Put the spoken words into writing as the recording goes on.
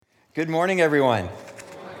Good morning, everyone.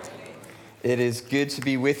 It is good to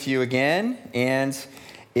be with you again, and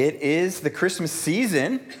it is the Christmas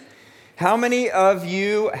season. How many of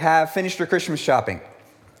you have finished your Christmas shopping?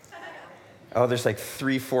 Oh, there's like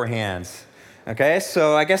 3-4 hands. Okay,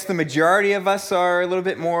 so I guess the majority of us are a little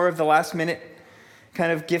bit more of the last minute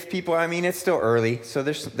kind of gift people. I mean, it's still early, so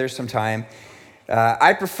there's some time.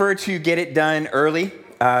 I prefer to get it done early,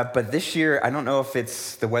 but this year, I don't know if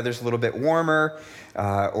it's the weather's a little bit warmer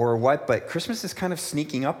or what, but Christmas is kind of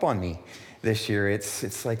sneaking up on me this year.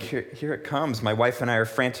 It's like here it comes. My wife and I are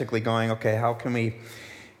frantically going, okay, how can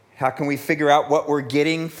we figure out what we're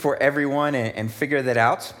getting for everyone and figure that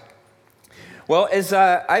out? Well, as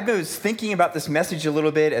I was thinking about this message a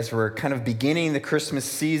little bit as we're kind of beginning the Christmas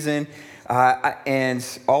season,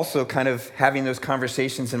 and also kind of having those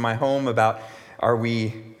conversations in my home about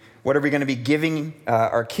what are we going to be giving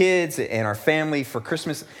our kids and our family for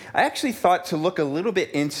Christmas, I actually thought to look a little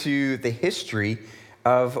bit into the history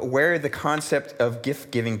of where the concept of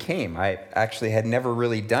gift giving came. I actually had never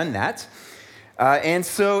really done that. And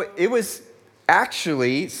so it was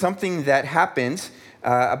actually something that happened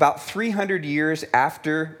about 300 years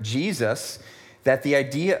after Jesus, that the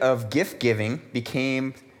idea of gift giving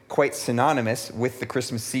became quite synonymous with the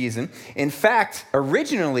Christmas season. In fact,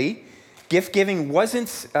 originally, gift giving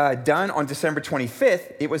wasn't done on December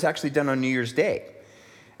 25th. It was actually done on New Year's Day.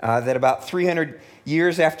 That about 300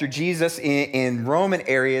 years after Jesus, in Roman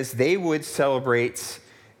areas, they would celebrate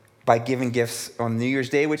by giving gifts on New Year's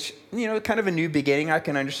Day, which, kind of a new beginning. I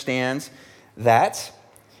can understand that.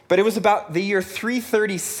 But it was about the year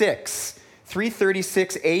 336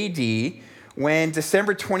 AD, when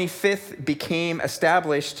December 25th became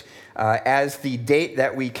established as the date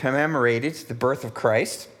that we commemorated the birth of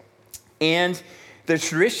Christ. And the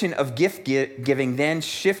tradition of gift giving then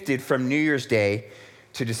shifted from New Year's Day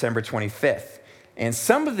to December 25th. And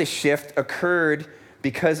some of the shift occurred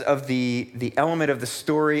because of the element of the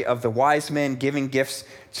story of the wise men giving gifts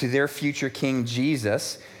to their future king,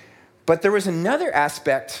 Jesus. But there was another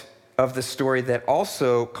aspect of the story that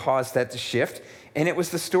also caused that to shift, and it was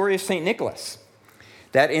the story of St. Nicholas.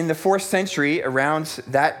 That in the 4th century, around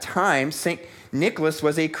that time, St. Nicholas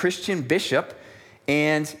was a Christian bishop,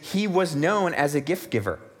 and he was known as a gift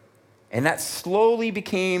giver. And that slowly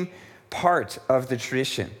became part of the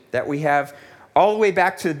tradition that we have all the way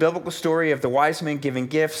back to the biblical story of the wise men giving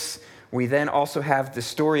gifts. We then also have the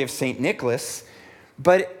story of St. Nicholas.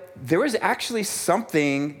 But there was actually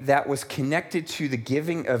something that was connected to the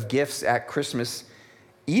giving of gifts at Christmas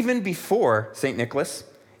even before St. Nicholas,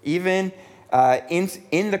 even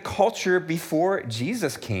in the culture before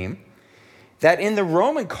Jesus came. That in the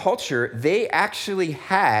Roman culture, they actually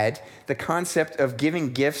had the concept of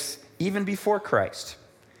giving gifts even before Christ.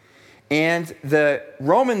 And the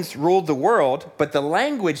Romans ruled the world, but the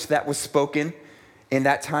language that was spoken in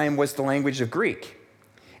that time was the language of Greek.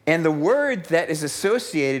 And the word that is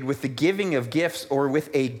associated with the giving of gifts or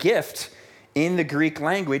with a gift in the Greek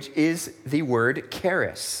language is the word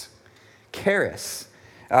charis. Charis.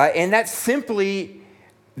 And that's simply,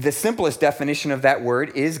 the simplest definition of that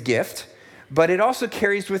word is gift. But it also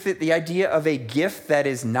carries with it the idea of a gift that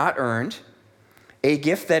is not earned, a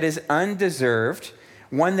gift that is undeserved,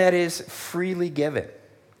 one that is freely given.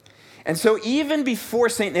 And so even before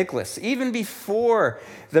St. Nicholas, even before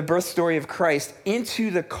the birth story of Christ,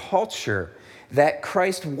 into the culture that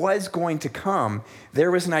Christ was going to come,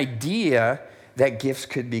 there was an idea that gifts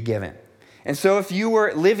could be given. And so if you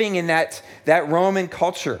were living in that Roman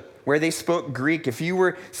culture, where they spoke Greek, if you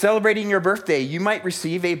were celebrating your birthday, you might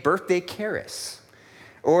receive a birthday charis.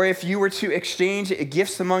 Or if you were to exchange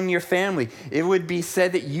gifts among your family, it would be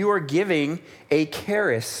said that you are giving a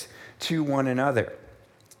charis to one another.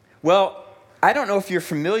 Well, I don't know if you're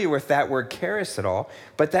familiar with that word charis at all,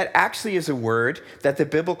 but that actually is a word that the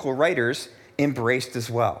biblical writers embraced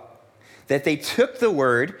as well. That they took the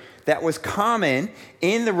word that was common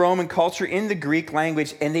in the Roman culture, in the Greek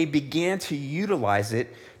language, and they began to utilize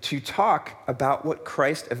it to talk about what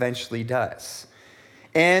Christ eventually does.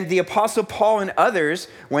 And the Apostle Paul and others,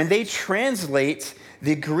 when they translate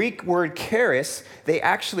the Greek word charis, they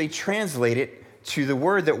actually translate it to the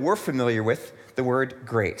word that we're familiar with, the word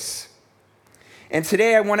grace. And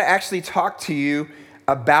today I want to actually talk to you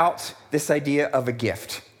about this idea of a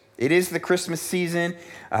gift. It is the Christmas season,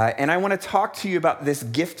 and I want to talk to you about this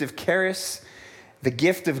gift of charis, the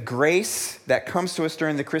gift of grace that comes to us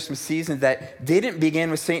during the Christmas season that didn't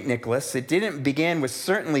begin with St. Nicholas. It didn't begin with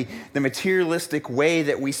certainly the materialistic way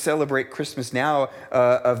that we celebrate Christmas now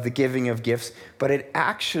of the giving of gifts, but it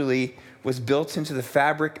actually was built into the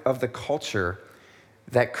fabric of the culture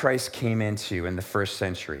that Christ came into in the 1st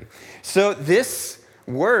century. So this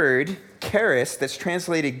word, charis, that's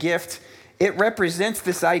translated gift, it represents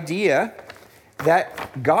this idea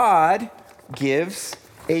that God gives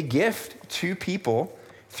a gift to people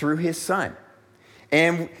through his Son.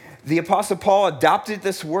 And the Apostle Paul adopted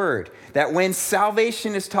this word, that when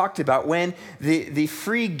salvation is talked about, when the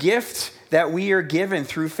free gift that we are given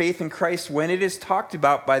through faith in Christ, when it is talked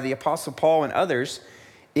about by the Apostle Paul and others,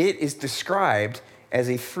 it is described as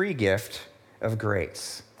a free gift of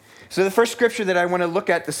grace. So the first scripture that I want to look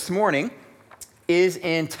at this morning is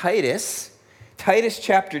in Titus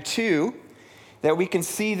chapter 2, that we can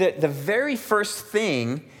see that the very first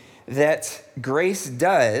thing that grace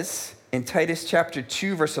does in Titus chapter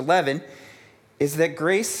 2, verse 11, is that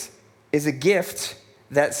grace is a gift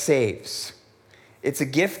that saves. It's a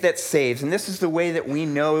gift that saves. And this is the way that we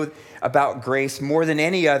know about grace more than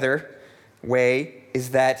any other way,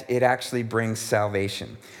 is that it actually brings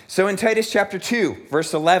salvation. So in Titus chapter 2,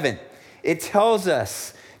 verse 11, it tells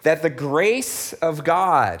us that the grace of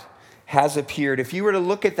God has appeared. If you were to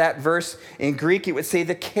look at that verse in Greek, it would say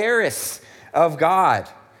the charis of God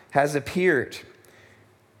has appeared.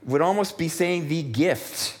 Would almost be saying the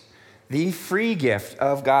gift, the free gift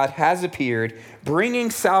of God has appeared, bringing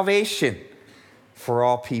salvation for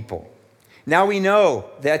all people. Now we know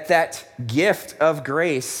that that gift of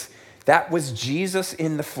grace, that was Jesus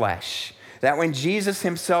in the flesh. That when Jesus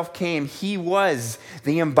himself came, he was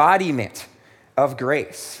the embodiment of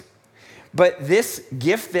grace. But this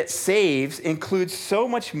gift that saves includes so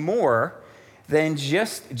much more than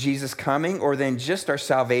just Jesus coming or than just our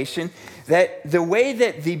salvation, that the way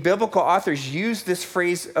that the biblical authors use this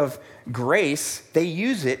phrase of grace, they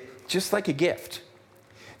use it just like a gift.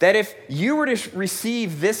 That if you were to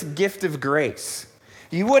receive this gift of grace,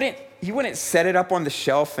 you wouldn't set it up on the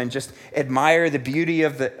shelf and just admire the beauty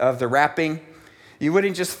of the wrapping. You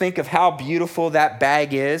wouldn't just think of how beautiful that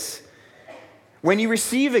bag is. When you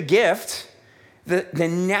receive a gift, the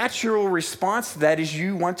natural response to that is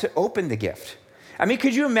you want to open the gift. I mean,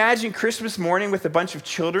 could you imagine Christmas morning with a bunch of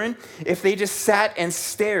children if they just sat and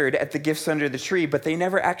stared at the gifts under the tree, but they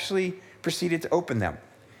never actually proceeded to open them?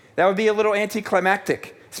 That would be a little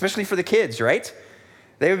anticlimactic, especially for the kids, right?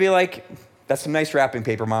 They would be like, that's some nice wrapping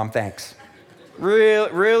paper, Mom, thanks.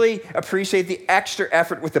 Really appreciate the extra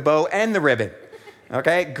effort with the bow and the ribbon.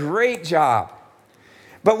 Okay, great job.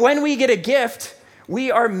 But when we get a gift,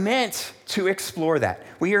 we are meant to explore that.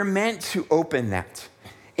 We are meant to open that.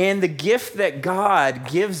 And the gift that God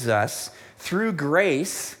gives us through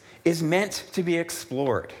grace is meant to be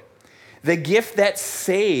explored. The gift that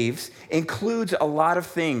saves includes a lot of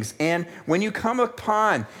things. And when you come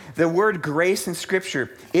upon the word grace in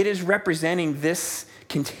Scripture, it is representing this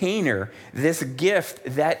container, this gift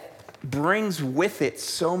that brings with it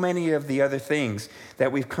so many of the other things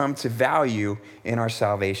that we've come to value in our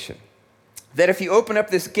salvation. That if you open up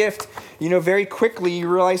this gift, very quickly you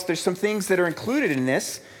realize there's some things that are included in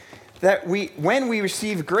this, that when we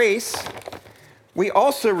receive grace, we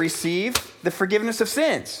also receive the forgiveness of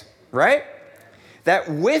sins, right? That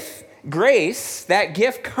with grace, that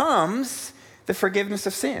gift comes the forgiveness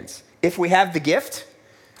of sins. If we have the gift,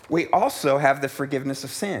 we also have the forgiveness of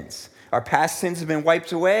sins. Our past sins have been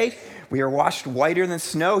wiped away. We are washed whiter than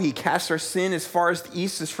snow. He casts our sin as far as the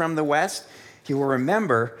east is from the west. He will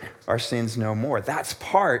remember our sins no more. That's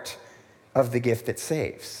part of the gift that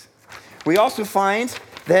saves. We also find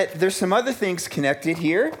that there's some other things connected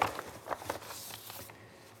here.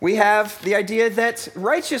 We have the idea that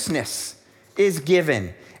righteousness is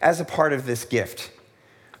given as a part of this gift.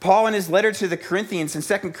 Paul, in his letter to the Corinthians, in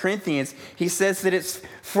 2 Corinthians, he says that it's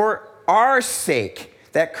for our sake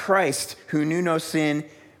that Christ, who knew no sin,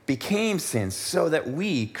 became sin so that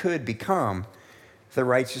we could become the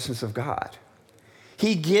righteousness of God.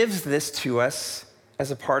 He gives this to us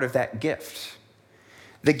as a part of that gift.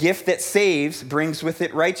 The gift that saves brings with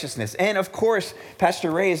it righteousness. And of course,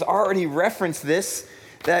 Pastor Ray has already referenced this,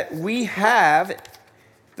 that we have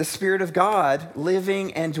the Spirit of God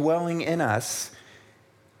living and dwelling in us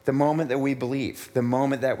the moment that we believe, the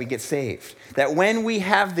moment that we get saved. That when we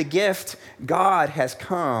have the gift, God has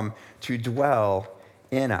come to dwell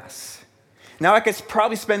in us. Now, I could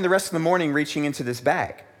probably spend the rest of the morning reaching into this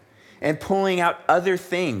bag and pulling out other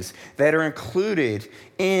things that are included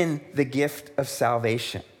in the gift of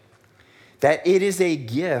salvation. That it is a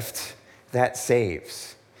gift that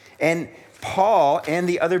saves. And Paul and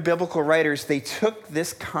the other biblical writers, they took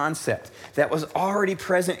this concept that was already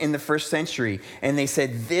present in the first century, and they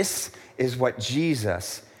said, this is what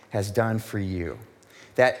Jesus has done for you.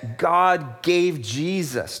 That God gave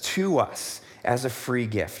Jesus to us as a free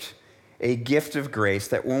gift, a gift of grace,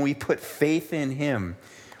 that when we put faith in him,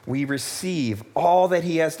 we receive all that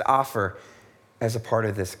he has to offer as a part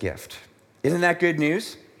of this gift. Isn't that good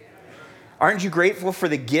news? Aren't you grateful for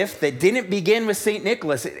the gift that didn't begin with St.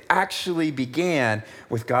 Nicholas? It actually began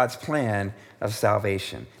with God's plan of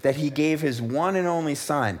salvation, that he gave his one and only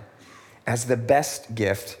Son as the best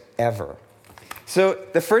gift ever. So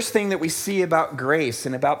the first thing that we see about grace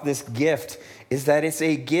and about this gift is that it's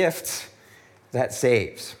a gift that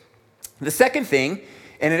saves. The second thing,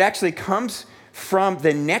 and it actually comes from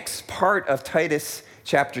the next part of Titus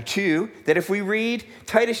chapter 2, that if we read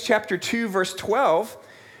Titus chapter 2, verse 12,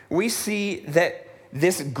 we see that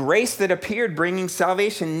this grace that appeared bringing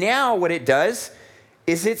salvation, now what it does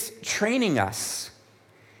is it's training us.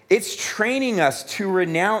 It's training us to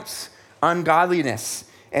renounce ungodliness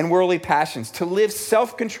and worldly passions, to live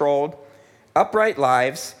self-controlled, upright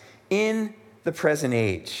lives in the present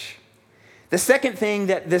age. The second thing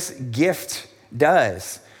that this gift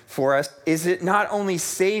does for us is it not only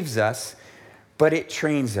saves us, but it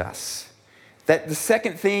trains us. That the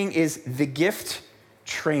second thing is the gift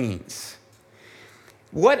trains.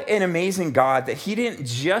 What an amazing God that he didn't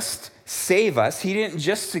just save us. He didn't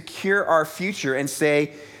just secure our future and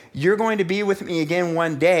say, you're going to be with me again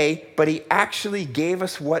one day, but he actually gave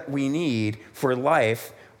us what we need for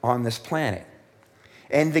life on this planet.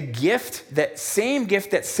 And the gift, that same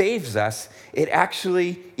gift that saves us, it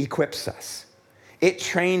actually equips us. It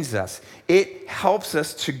trains us. It helps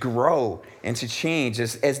us to grow and to change.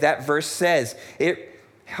 As that verse says, it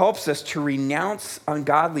helps us to renounce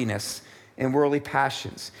ungodliness and worldly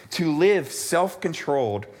passions, to live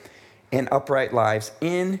self-controlled and upright lives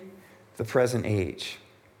in the present age.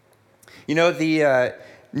 You know, the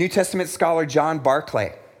New Testament scholar John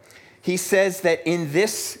Barclay, he says that in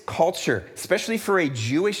this culture, especially for a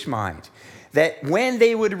Jewish mind, that when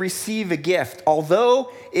they would receive a gift,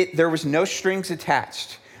 although there was no strings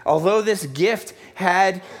attached, although this gift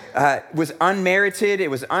was unmerited, it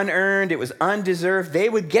was unearned, it was undeserved, they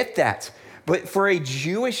would get that. But for a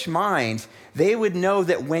Jewish mind, they would know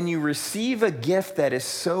that when you receive a gift that is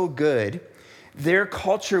so good, their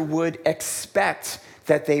culture would expect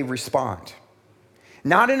that they respond.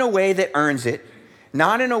 Not in a way that earns it,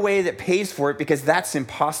 not in a way that pays for it, because that's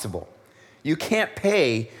impossible. You can't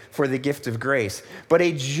pay for the gift of grace. But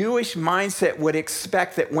a Jewish mindset would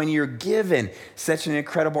expect that when you're given such an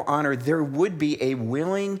incredible honor, there would be a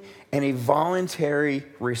willing and a voluntary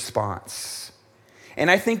response. And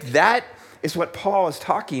I think that is what Paul is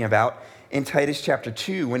talking about in Titus chapter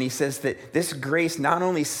 2 when he says that this grace not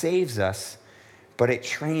only saves us, but it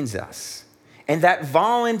trains us. And that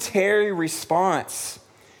voluntary response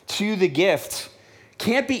to the gift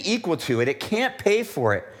can't be equal to it. It can't pay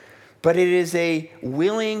for it. But it is a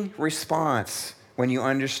willing response when you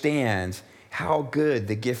understand how good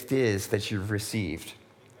the gift is that you've received.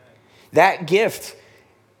 That gift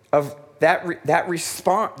of that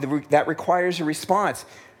requires a response.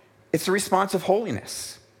 It's a response of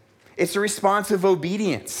holiness. It's a response of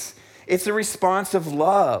obedience. It's a response of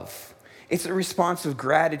love. It's a response of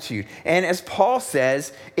gratitude. And as Paul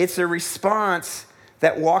says, it's a response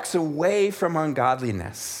that walks away from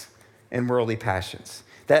ungodliness and worldly passions,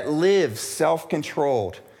 that lives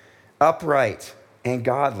self-controlled, upright, and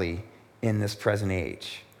godly in this present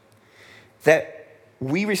age. That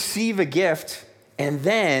we receive a gift, and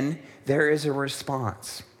then there is a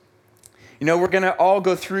response. You know, we're going to all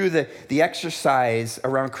go through the exercise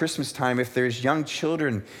around Christmas time if there's young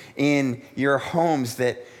children in your homes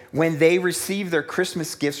that when they receive their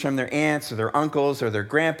Christmas gifts from their aunts or their uncles or their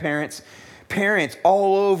grandparents, parents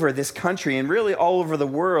all over this country and really all over the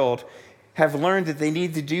world have learned that they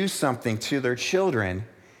need to do something to their children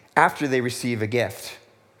after they receive a gift.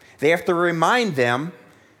 They have to remind them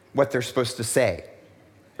what they're supposed to say,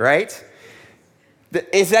 right?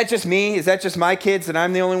 Is that just me? Is that just my kids and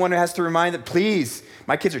I'm the only one who has to remind them? Please,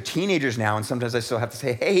 my kids are teenagers now, and sometimes I still have to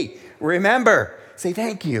say, hey, remember, say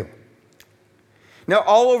thank you. Now,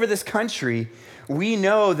 all over this country, we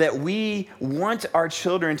know that we want our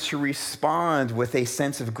children to respond with a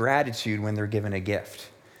sense of gratitude when they're given a gift.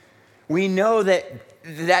 We know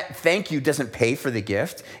that thank you doesn't pay for the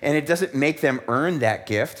gift, and it doesn't make them earn that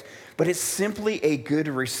gift, but it's simply a good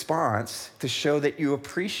response to show that you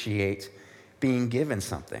appreciate being given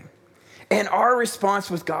something. And our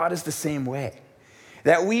response with God is the same way.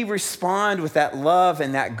 That we respond with that love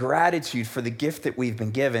and that gratitude for the gift that we've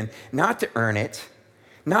been given, not to earn it,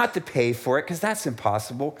 not to pay for it, because that's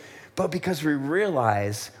impossible, but because we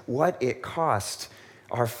realize what it cost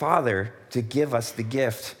our Father to give us the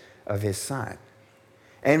gift of his Son.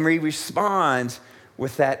 And we respond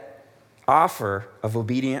with that offer of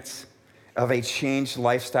obedience, of a changed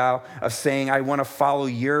lifestyle, of saying, I want to follow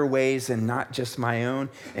your ways and not just my own.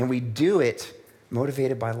 And we do it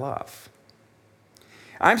motivated by love.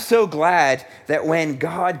 I'm so glad that when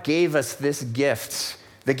God gave us this gift,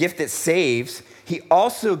 the gift that saves, he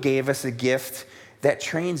also gave us a gift that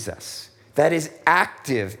trains us, that is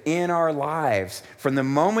active in our lives from the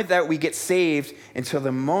moment that we get saved until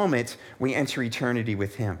the moment we enter eternity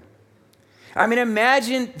with him. I mean,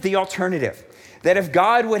 imagine the alternative, that if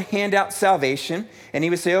God would hand out salvation and he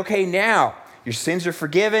would say, okay, now your sins are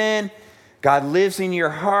forgiven, God lives in your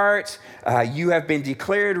heart, you have been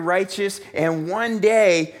declared righteous, and one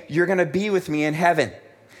day you're going to be with me in heaven.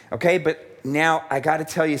 Okay, but now I got to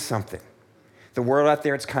tell you something. The world out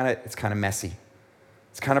there, it's kind of messy.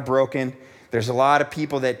 It's kind of broken. There's a lot of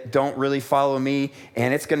people that don't really follow me,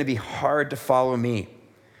 and it's going to be hard to follow me.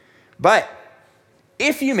 But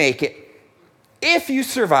if you make it, if you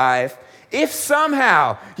survive, if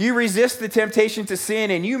somehow you resist the temptation to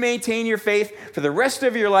sin and you maintain your faith for the rest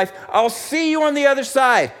of your life, I'll see you on the other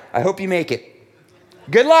side. I hope you make it.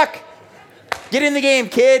 Good luck. Get in the game,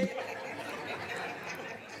 kid.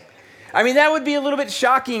 I mean, that would be a little bit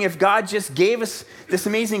shocking if God just gave us this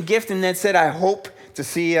amazing gift and then said, I hope to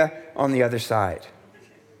see you on the other side.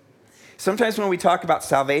 Sometimes when we talk about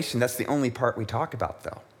salvation, that's the only part we talk about,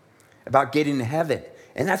 though, about getting to heaven.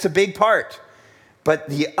 And that's a big part. But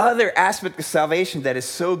the other aspect of salvation that is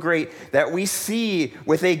so great that we see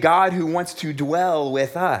with a God who wants to dwell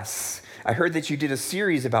with us. I heard that you did a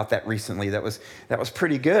series about that recently. That was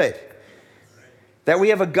pretty good. That we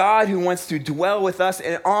have a God who wants to dwell with us,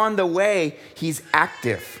 and on the way, he's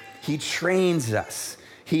active. He trains us.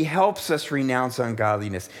 He helps us renounce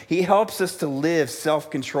ungodliness. He helps us to live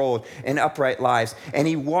self-controlled and upright lives. And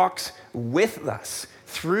he walks with us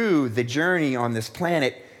through the journey on this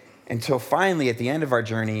planet until finally, at the end of our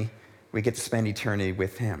journey, we get to spend eternity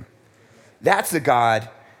with him. That's a God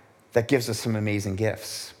that gives us some amazing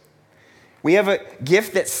gifts. We have a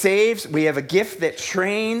gift that saves. We have a gift that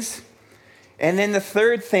trains. And then the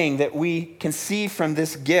third thing that we can see from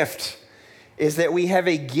this gift is that we have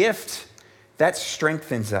a gift that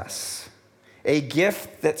strengthens us. A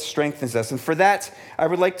gift that strengthens us. And for that, I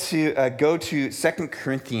would like to go to 2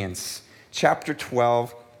 Corinthians chapter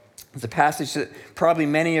 12. It's a passage that probably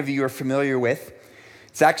many of you are familiar with.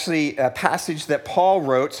 It's actually a passage that Paul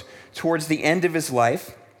wrote towards the end of his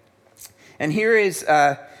life. And here is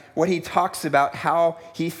what he talks about, how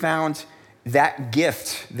he found that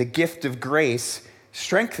gift, the gift of grace,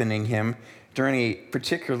 strengthening him during a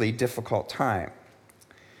particularly difficult time.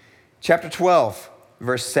 Chapter 12,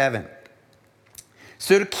 verse 7.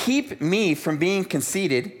 So to keep me from being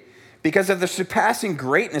conceited, because of the surpassing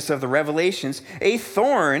greatness of the revelations, a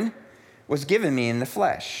thorn was given me in the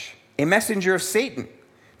flesh, a messenger of Satan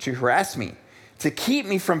to harass me, to keep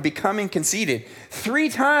me from becoming conceited. 3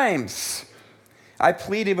 times I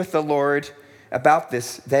pleaded with the Lord about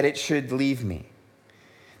this, that it should leave me.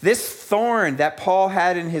 This thorn that Paul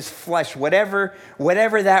had in his flesh, whatever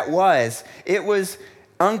that was, it was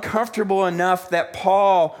uncomfortable enough that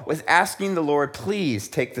Paul was asking the Lord, please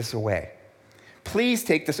take this away. Please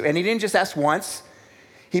take this away. And he didn't just ask once.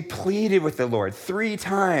 He pleaded with the Lord 3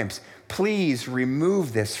 times, please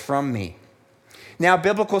remove this from me. Now,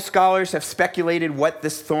 biblical scholars have speculated what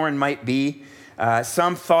this thorn might be.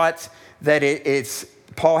 Some thought that it's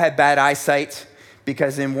Paul had bad eyesight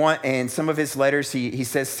because in some of his letters, he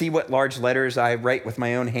says, see what large letters I write with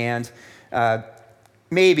my own hand.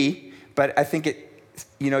 Maybe, but I think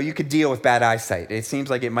you could deal with bad eyesight. It seems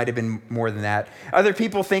like it might have been more than that. Other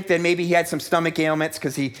people think that maybe he had some stomach ailments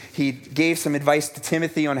because he gave some advice to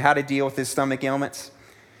Timothy on how to deal with his stomach ailments.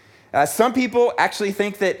 Some people actually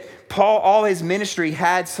think that Paul, all his ministry,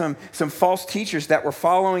 had some false teachers that were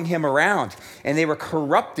following him around, and they were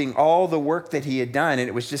corrupting all the work that he had done, and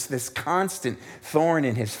it was just this constant thorn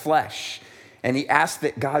in his flesh. And he asked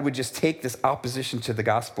that God would just take this opposition to the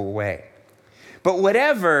gospel away. But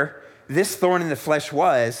whatever this thorn in the flesh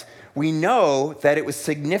was, we know that it was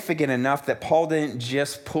significant enough that Paul didn't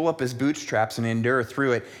just pull up his bootstraps and endure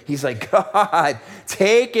through it. He's like, God,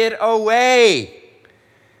 take it away.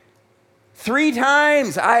 3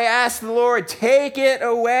 times I asked the Lord, take it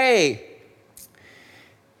away.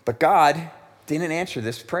 But God didn't answer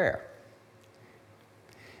this prayer.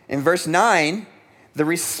 In verse 9, the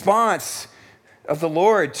response of the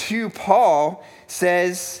Lord to Paul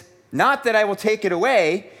says, not that I will take it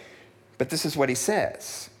away, but this is what he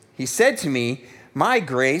says. He said to me, my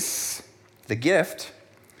grace, the gift,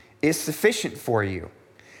 is sufficient for you.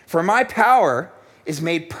 For my power is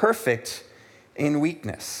made perfect in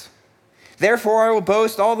weakness. Therefore, I will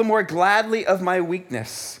boast all the more gladly of my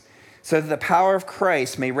weakness, so that the power of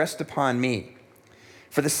Christ may rest upon me.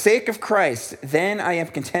 For the sake of Christ, then I am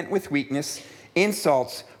content with weakness,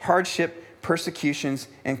 insults, hardship, persecutions,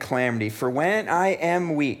 and calamity. For when I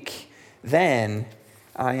am weak, then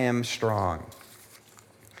I am strong.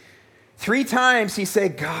 3 times he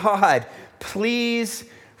said, God, please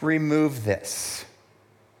remove this.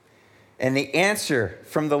 And the answer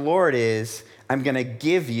from the Lord is, I'm going to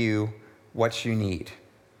give you what you need.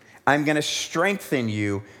 I'm going to strengthen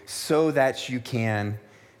you so that you can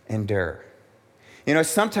endure. You know,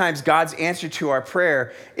 sometimes God's answer to our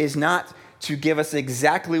prayer is not to give us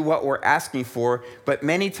exactly what we're asking for, but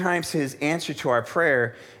many times his answer to our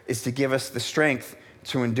prayer is to give us the strength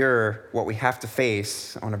to endure what we have to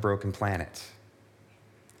face on a broken planet.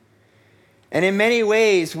 And in many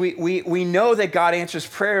ways, we know that God answers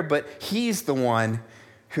prayer, but he's the one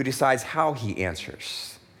who decides how he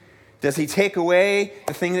answers. Does he take away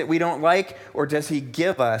the thing that we don't like, or does he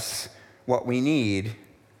give us what we need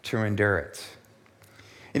to endure it?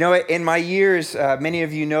 You know, in my years, many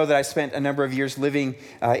of you know that I spent a number of years living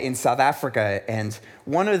in South Africa, and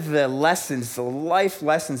one of the lessons, the life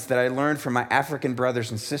lessons that I learned from my African brothers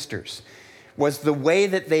and sisters was the way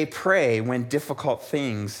that they pray when difficult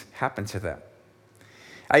things happen to them.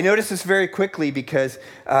 I noticed this very quickly because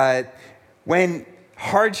when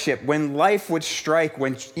hardship, when life would strike,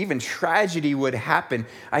 when even tragedy would happen,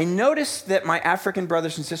 I noticed that my African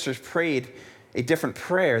brothers and sisters prayed a different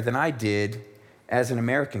prayer than I did as an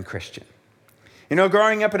American Christian. You know,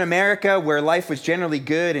 growing up in America where life was generally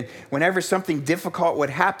good, and whenever something difficult would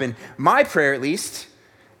happen, my prayer, at least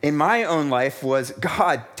in my own life, was,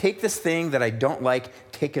 God, take this thing that I don't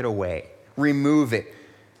like, take it away, remove it.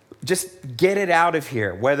 Just get it out of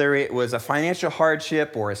here, whether it was a financial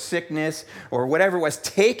hardship or a sickness or whatever it was,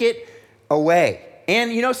 take it away.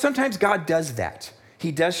 And, you know, sometimes God does that.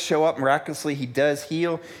 He does show up miraculously. He does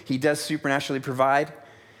heal. He does supernaturally provide.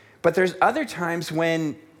 But there's other times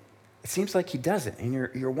when it seems like he doesn't, and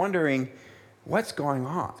you're wondering, what's going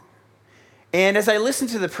on? And as I listen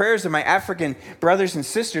to the prayers of my African brothers and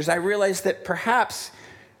sisters, I realize that perhaps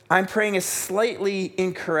I'm praying a slightly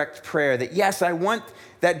incorrect prayer, that yes, I want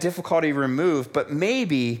that difficulty removed, but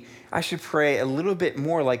maybe I should pray a little bit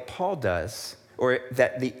more like Paul does, or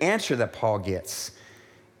that the answer that Paul gets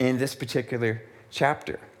in this particular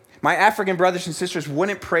chapter. My African brothers and sisters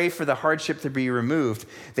wouldn't pray for the hardship to be removed.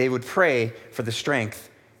 They would pray for the strength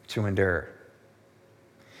to endure.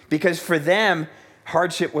 Because for them,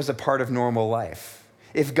 hardship was a part of normal life.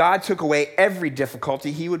 If God took away every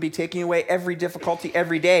difficulty, he would be taking away every difficulty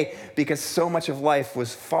every day, because so much of life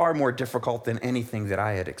was far more difficult than anything that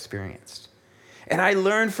I had experienced. And I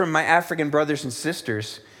learned from my African brothers and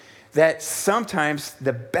sisters that sometimes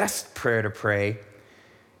the best prayer to pray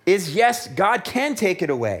is, yes, God can take it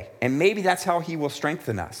away, and maybe that's how he will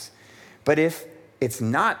strengthen us. But if it's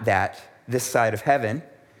not that, this side of heaven,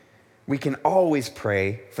 we can always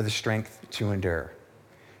pray for the strength to endure.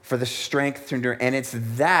 For the strength to endure. And it's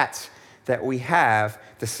that we have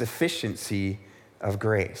the sufficiency of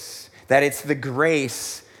grace. That it's the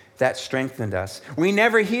grace that strengthened us. We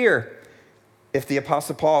never hear if the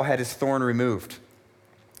Apostle Paul had his thorn removed.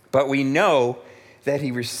 But we know that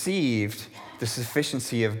he received the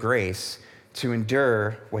sufficiency of grace to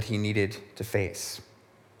endure what he needed to face.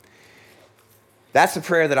 That's the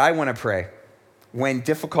prayer that I want to pray when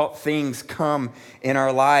difficult things come in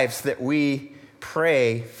our lives, that we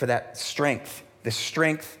pray for that strength, the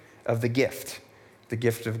strength of the gift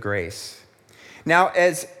of grace. Now,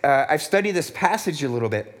 as I've studied this passage a little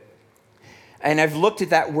bit, and I've looked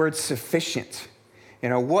at that word sufficient, you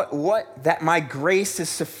know, what that my grace is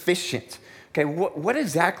sufficient. Okay, what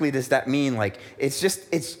exactly does that mean? Like, it's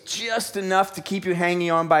just enough to keep you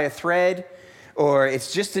hanging on by a thread, or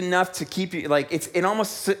it's just enough to keep you, like, it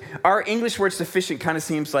almost, our English word sufficient kind of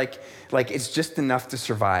seems like it's just enough to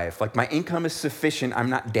survive. Like, my income is sufficient, I'm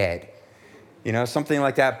not dead. You know, something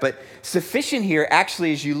like that. But sufficient here,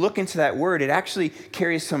 actually, as you look into that word, it actually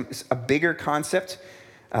carries a bigger concept,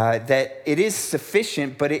 that it is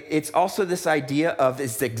sufficient, but it's also this idea of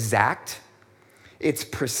it's exact, it's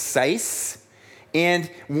precise.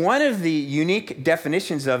 And one of the unique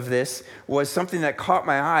definitions of this was something that caught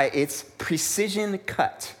my eye. It's precision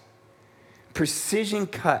cut. Precision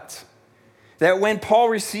cut. That when Paul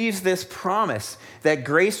receives this promise that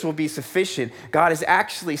grace will be sufficient, God is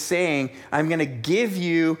actually saying, I'm going to give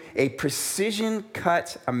you a precision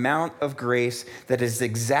cut amount of grace that is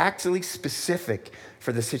exactly specific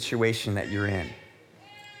for the situation that you're in.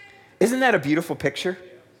 Isn't that a beautiful picture?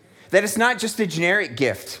 That it's not just a generic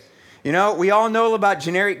gift. You know, we all know about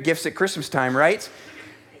generic gifts at Christmas time, right?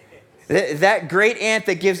 That great aunt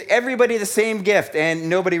that gives everybody the same gift and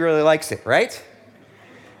nobody really likes it, right?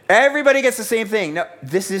 Everybody gets the same thing. No,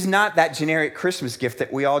 this is not that generic Christmas gift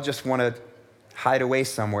that we all just want to hide away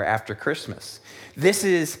somewhere after Christmas. This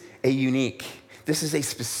is a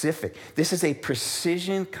specific, this is a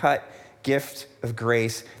precision cut gift of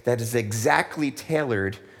grace that is exactly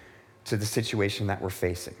tailored to the situation that we're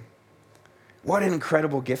facing. What an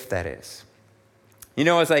incredible gift that is. You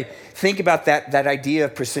know, as I think about that idea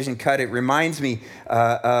of precision cut, it reminds me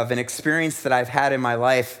of an experience that I've had in my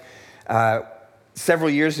life. Several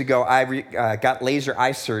years ago, I got laser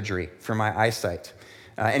eye surgery for my eyesight.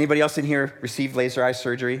 Anybody else in here received laser eye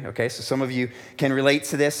surgery? Okay, so some of you can relate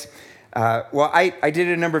to this. Well, I did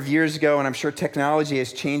it a number of years ago, and I'm sure technology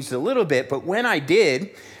has changed a little bit, but when I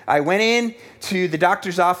did, I went in to the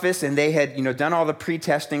doctor's office, and they had done all the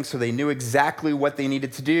pre-testing, so they knew exactly what they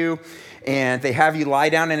needed to do, and they have you lie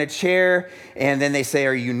down in a chair, and then they say,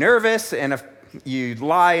 are you nervous? And if you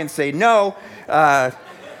lie and say no,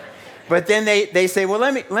 but then they say, well,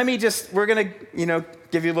 we're going to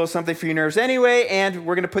give you a little something for your nerves anyway, and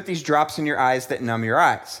we're going to put these drops in your eyes that numb your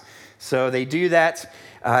eyes. So they do that.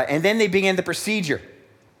 And then they begin the procedure.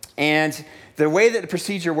 And the way that the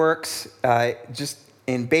procedure works, just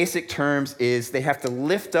in basic terms, is they have to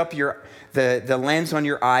lift up the lens on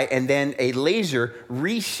your eye, and then a laser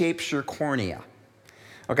reshapes your cornea.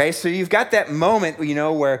 Okay, so you've got that moment,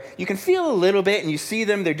 where you can feel a little bit, and you see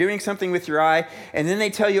them, they're doing something with your eye, and then they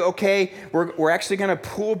tell you, okay, we're actually going to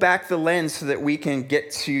pull back the lens so that we can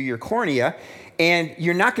get to your cornea, and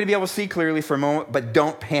you're not going to be able to see clearly for a moment, but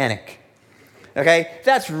don't panic. Okay,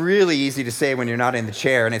 that's really easy to say when you're not in the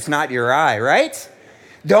chair and it's not your eye, right?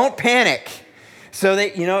 Don't panic. So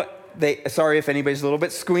sorry if anybody's a little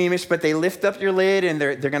bit squeamish, but they lift up your lid and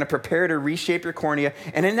they're going to prepare to reshape your cornea.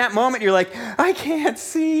 And in that moment, you're like, I can't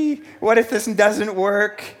see. What if this doesn't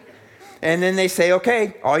work? And then they say,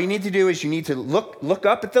 okay, all you need to do is you need to look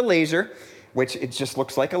up at the laser, which it just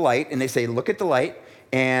looks like a light. And they say, look at the light,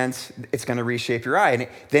 and it's going to reshape your eye. And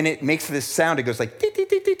then it makes this sound. It goes like, dee, dee,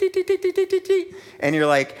 dee, dee, dee, dee, dee, dee, dee. And you're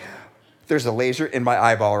like, there's a laser in my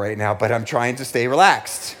eyeball right now, but I'm trying to stay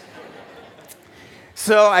relaxed.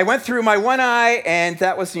 So I went through my one eye, and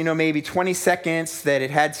that was, maybe 20 seconds that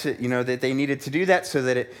it had to, that they needed to do that so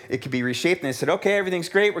that it could be reshaped. And they said, okay, everything's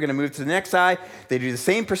great. We're going to move to the next eye. They do the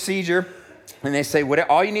same procedure, and they say,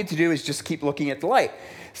 all you need to do is just keep looking at the light.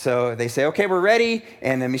 So they say, okay, we're ready,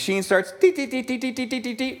 and the machine starts, dee, dee, dee, dee, dee, dee,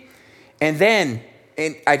 dee, dee. And then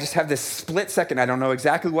I just have this split second. I don't know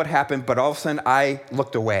exactly what happened, but all of a sudden I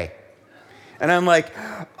looked away. And I'm like,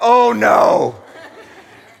 oh no.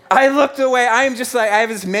 I looked away. I'm just like, I have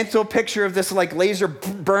this mental picture of this like laser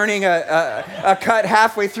burning a cut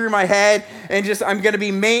halfway through my head, and just I'm going to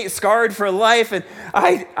be scarred for life. And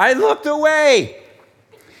I looked away.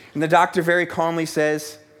 And the doctor very calmly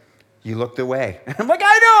says, you looked away. And I'm like,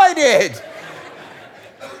 I know I did.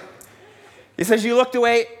 He says, you looked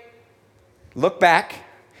away, look back.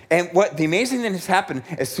 And what the amazing thing has happened,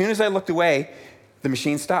 as soon as I looked away, the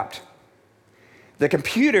machine stopped. The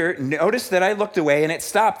computer noticed that I looked away, and it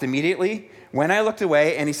stopped immediately when I looked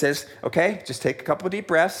away. And he says, okay, just take a couple of deep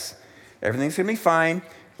breaths. Everything's going to be fine.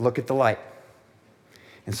 Look at the light.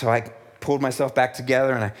 And so I pulled myself back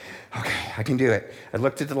together, and I can do it. I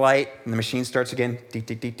looked at the light, and the machine starts again, deep,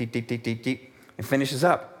 deep, deep, deep, deep, deep, deep, deep, and finishes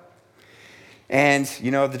up. And,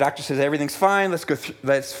 the doctor says, everything's fine,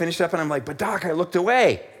 let's finish up. And I'm like, but doc, I looked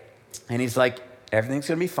away. And he's like, everything's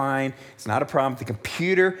going to be fine. It's not a problem. The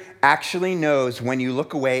computer actually knows when you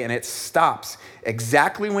look away, and it stops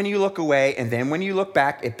exactly when you look away, and then when you look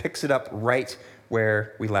back, it picks it up right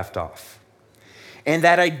where we left off. And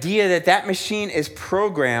that idea that machine is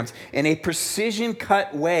programmed in a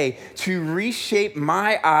precision-cut way to reshape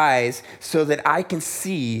my eyes so that I can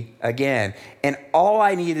see again. And all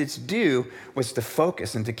I needed to do was to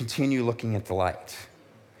focus and to continue looking at the light.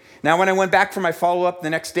 Now, when I went back for my follow-up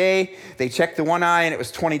the next day, they checked the one eye, and it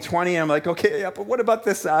was 20/20. I'm like, okay, yeah, but what about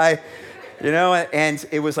this eye? And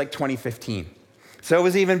it was like 20/15. So it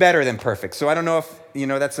was even better than perfect. So I don't know if,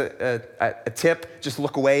 that's a tip. Just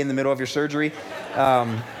look away in the middle of your surgery.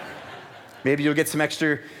 Maybe you'll get some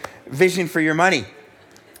extra vision for your money.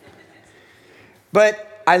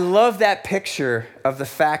 But I love that picture of the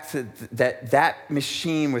fact that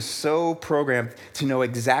machine was so programmed to know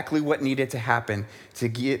exactly what needed to happen to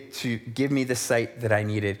give me the sight that I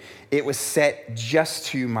needed. It was set just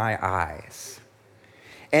to my eyes.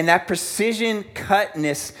 And that precision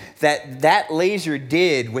cutness that laser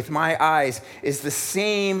did with my eyes is the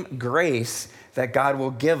same grace that God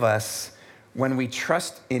will give us when we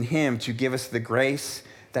trust in him to give us the grace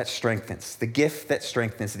that strengthens, the gift that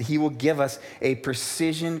strengthens, that he will give us a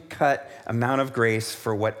precision cut amount of grace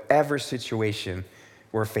for whatever situation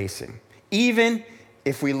we're facing. Even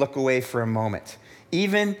if we look away for a moment,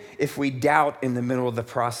 Even if we doubt in the middle of the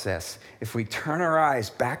process, if we turn our eyes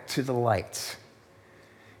back to the light,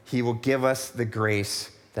 he will give us the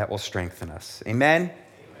grace that will strengthen us. Amen?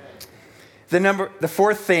 The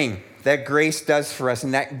fourth thing that grace does for us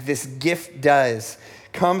and that this gift does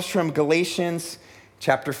comes from Galatians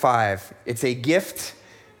chapter 5. It's a gift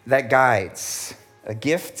that guides, a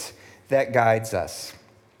gift that guides us.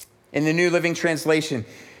 In the New Living Translation,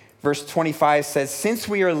 verse 25 says, "Since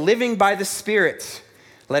we are living by the Spirit,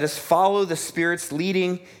 let us follow the Spirit's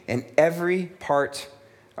leading in every part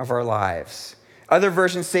of our lives." Other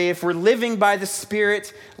versions say, if we're living by the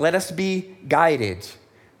Spirit, let us be guided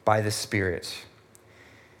by the Spirit.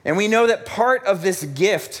 And we know that part of this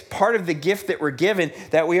gift, part of the gift that we're given,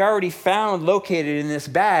 that we already found located in this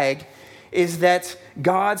bag, is that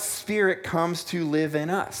God's Spirit comes to live in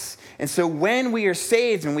us. And so when we are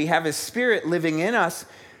saved and we have His Spirit living in us,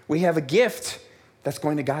 we have a gift that's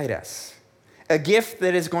going to guide us. A gift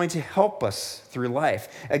that is going to help us through life.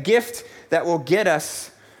 A gift that will get us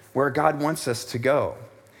where God wants us to go.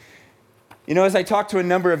 You know, as I talk to a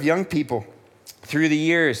number of young people through the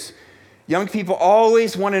years, young people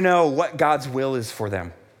always want to know what God's will is for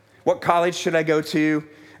them. What college should I go to?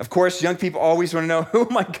 Of course, young people always want to know, who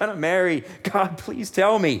am I going to marry? God, please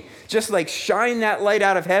tell me. Just like shine that light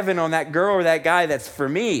out of heaven on that girl or that guy that's for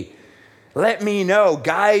me. Let me know.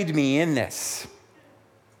 Guide me in this.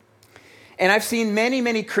 And I've seen many,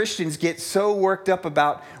 many Christians get so worked up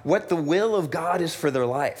about what the will of God is for their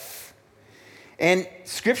life. And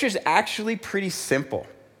Scripture is actually pretty simple.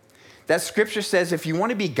 That Scripture says if you want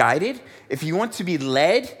to be guided, if you want to be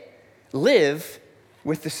led, live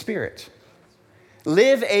with the Spirit.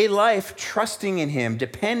 Live a life trusting in Him,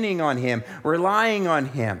 depending on Him, relying on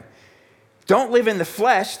Him. Don't live in the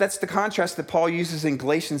flesh. That's the contrast that Paul uses in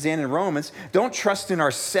Galatians and in Romans. Don't trust in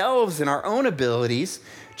ourselves and our own abilities.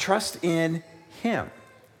 Trust in Him.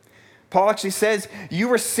 Paul actually says, you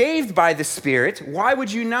were saved by the Spirit. Why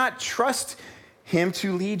would you not trust Him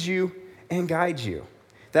to lead you and guide you?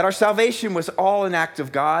 That our salvation was all an act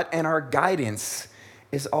of God, and our guidance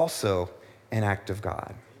is also an act of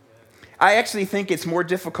God. I actually think it's more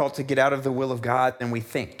difficult to get out of the will of God than we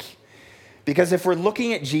think. Because if we're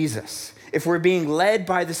looking at Jesus, if we're being led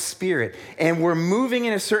by the Spirit and we're moving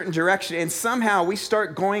in a certain direction and somehow we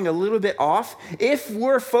start going a little bit off, if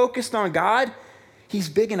we're focused on God, He's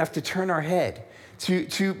big enough to turn our head,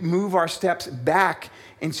 to move our steps back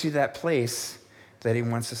into that place that He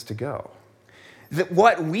wants us to go. That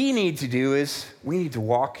what we need to do is we need to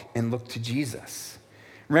walk and look to Jesus.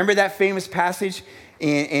 Remember that famous passage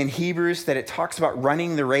in Hebrews that it talks about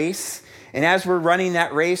running the race? And as we're running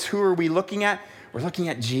that race, who are we looking at? We're looking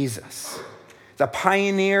at Jesus, the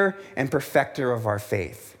pioneer and perfecter of our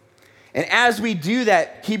faith. And as we do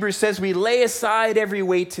that, Hebrews says we lay aside every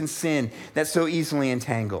weight and sin that so easily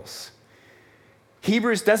entangles.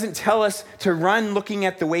 Hebrews doesn't tell us to run looking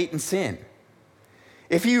at the weight and sin.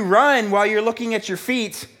 If you run while you're looking at your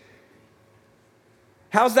feet,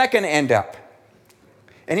 how's that going to end up?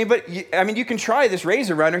 Anybody? I mean, you can try this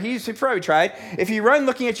razor runner. He's probably tried. If you run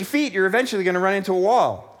looking at your feet, you're eventually going to run into a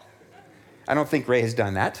wall. I don't think Ray has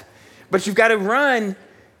done that. But you've got to run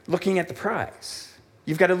looking at the prize.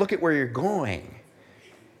 You've got to look at where you're going.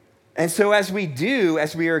 And so as we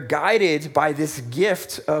are guided by this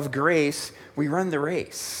gift of grace, we run the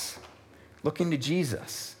race, looking to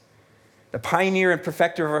Jesus, the pioneer and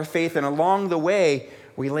perfecter of our faith. And along the way,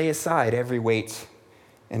 we lay aside every weight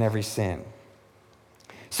and every sin.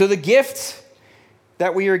 So the gift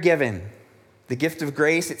that we are given, the gift of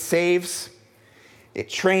grace, it saves, it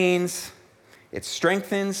trains, it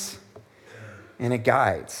strengthens, and it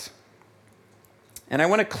guides. And I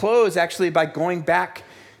want to close actually by going back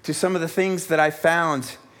to some of the things that I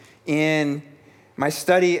found in my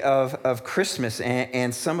study of Christmas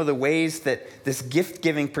and some of the ways that this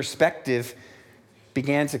gift-giving perspective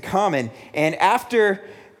began to come. And after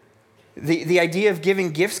the idea of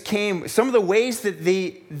giving gifts came, some of the ways that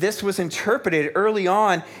this was interpreted early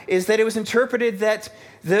on is that it was interpreted that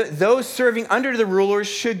those serving under the rulers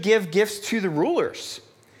should give gifts to the rulers,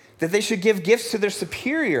 that they should give gifts to their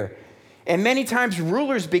superior. And many times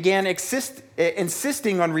rulers began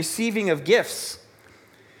insisting on receiving of gifts.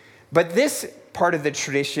 But this part of the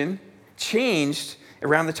tradition changed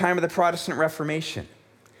around the time of the Protestant Reformation,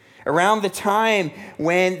 around the time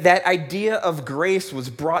when that idea of grace was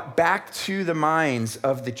brought back to the minds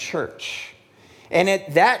of the church. And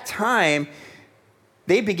at that time,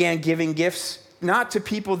 they began giving gifts not to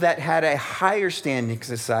people that had a higher standing in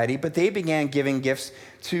society, but they began giving gifts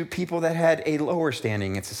to people that had a lower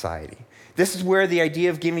standing in society. This is where the idea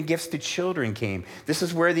of giving gifts to children came. This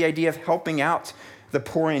is where the idea of helping out the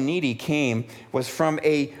poor and needy came was from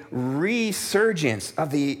a resurgence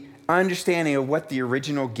of the understanding of what the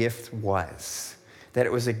original gift was, that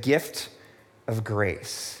it was a gift of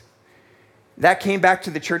grace. That came back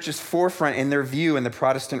to the church's forefront in their view in the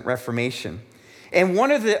Protestant Reformation. And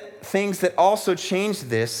one of the things that also changed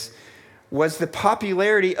this was the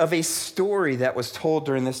popularity of a story that was told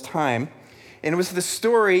during this time, and it was the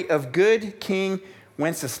story of good King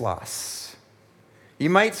Wenceslas. You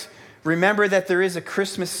might remember that there is a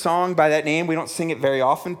Christmas song by that name. We don't sing it very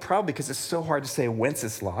often, probably because it's so hard to say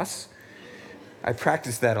Wenceslas. I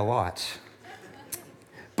practiced that a lot.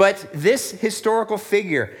 But this historical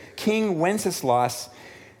figure, King Wenceslas,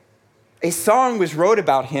 a song was wrote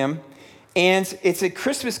about him, and it's a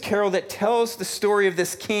Christmas carol that tells the story of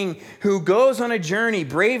this king who goes on a journey,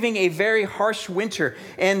 braving a very harsh winter.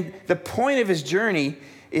 And the point of his journey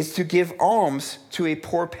is to give alms to a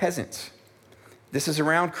poor peasant. This is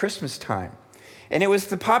around Christmas time. And it was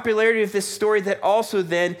the popularity of this story that also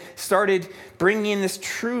then started bringing in this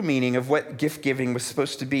true meaning of what gift giving was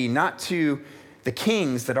supposed to be, not to the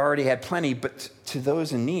kings that already had plenty, but to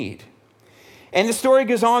those in need. And the story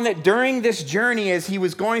goes on that during this journey, as he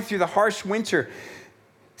was going through the harsh winter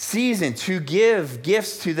season to give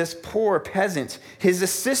gifts to this poor peasant, his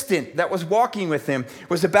assistant that was walking with him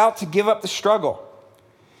was about to give up the struggle.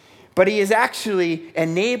 But he is actually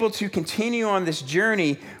enabled to continue on this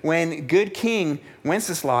journey when good King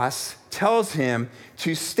Wenceslas tells him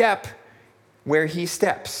to step where he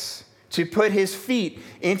steps, to put his feet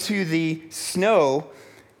into the snow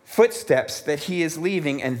footsteps that he is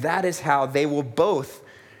leaving, and that is how they will both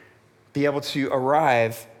be able to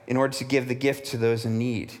arrive in order to give the gift to those in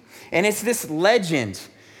need. And it's this legend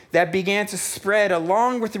that began to spread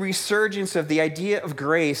along with the resurgence of the idea of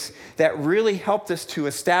grace that really helped us to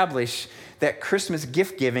establish that Christmas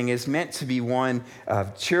gift giving is meant to be one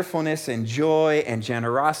of cheerfulness and joy and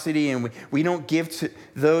generosity. And we don't give to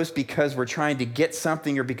those because we're trying to get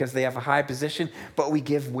something or because they have a high position, but we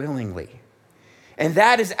give willingly. And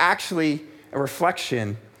that is actually a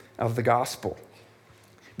reflection of the gospel.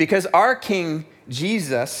 Because our King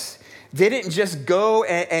Jesus didn't just go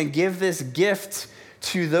and give this gift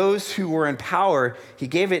to those who were in power. He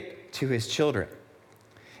gave it to his children.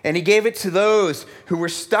 And he gave it to those who were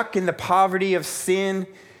stuck in the poverty of sin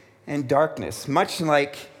and darkness, much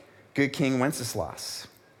like good King Wenceslas.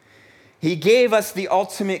 He gave us the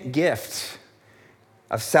ultimate gift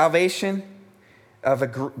of salvation, of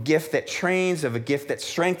a gift that trains, of a gift that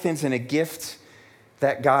strengthens, and a gift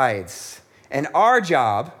that guides. And our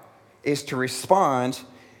job is to respond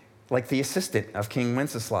like the assistant of King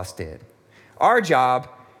Wenceslas did. Our job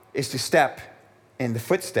is to step in the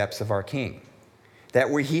footsteps of our King.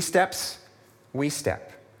 That where he steps, we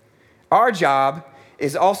step. Our job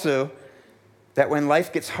is also that when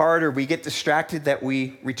life gets hard or we get distracted, that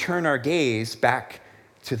we return our gaze back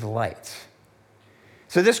to the light.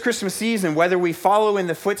 So this Christmas season, whether we follow in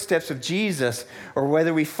the footsteps of Jesus or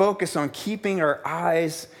whether we focus on keeping our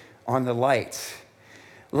eyes on the light,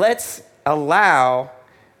 let's allow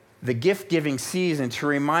the gift-giving season to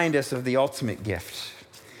remind us of the ultimate gift.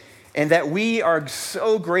 And that we are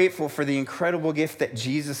so grateful for the incredible gift that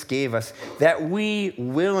Jesus gave us, that we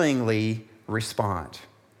willingly respond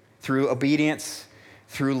through obedience,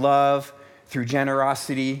 through love, through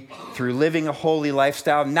generosity, through living a holy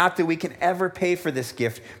lifestyle. Not that we can ever pay for this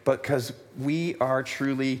gift, but because we are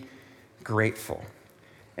truly grateful.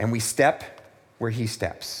 And we step where he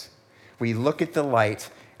steps. We look at the light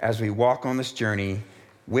as we walk on this journey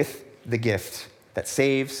with the gift that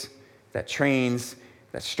saves, that trains,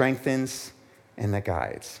 that strengthens, and that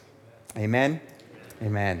guides. Amen?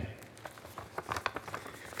 Amen.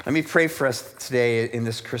 Let me pray for us today in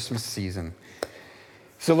this Christmas season.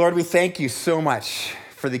 So, Lord, we thank you so much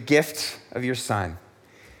for the gift of your Son,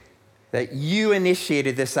 that you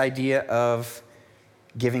initiated this idea of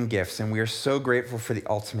giving gifts, and we are so grateful for the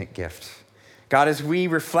ultimate gift. God, as we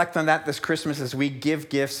reflect on that this Christmas, as we give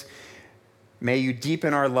gifts, may you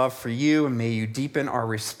deepen our love for you, and may you deepen our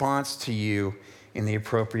response to you in the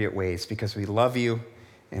appropriate ways, because we love you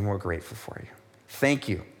and we're grateful for you. Thank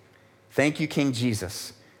you. Thank you, King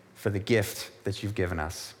Jesus, for the gift that you've given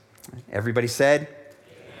us. Everybody said,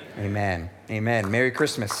 amen. Amen. Merry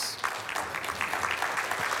Christmas.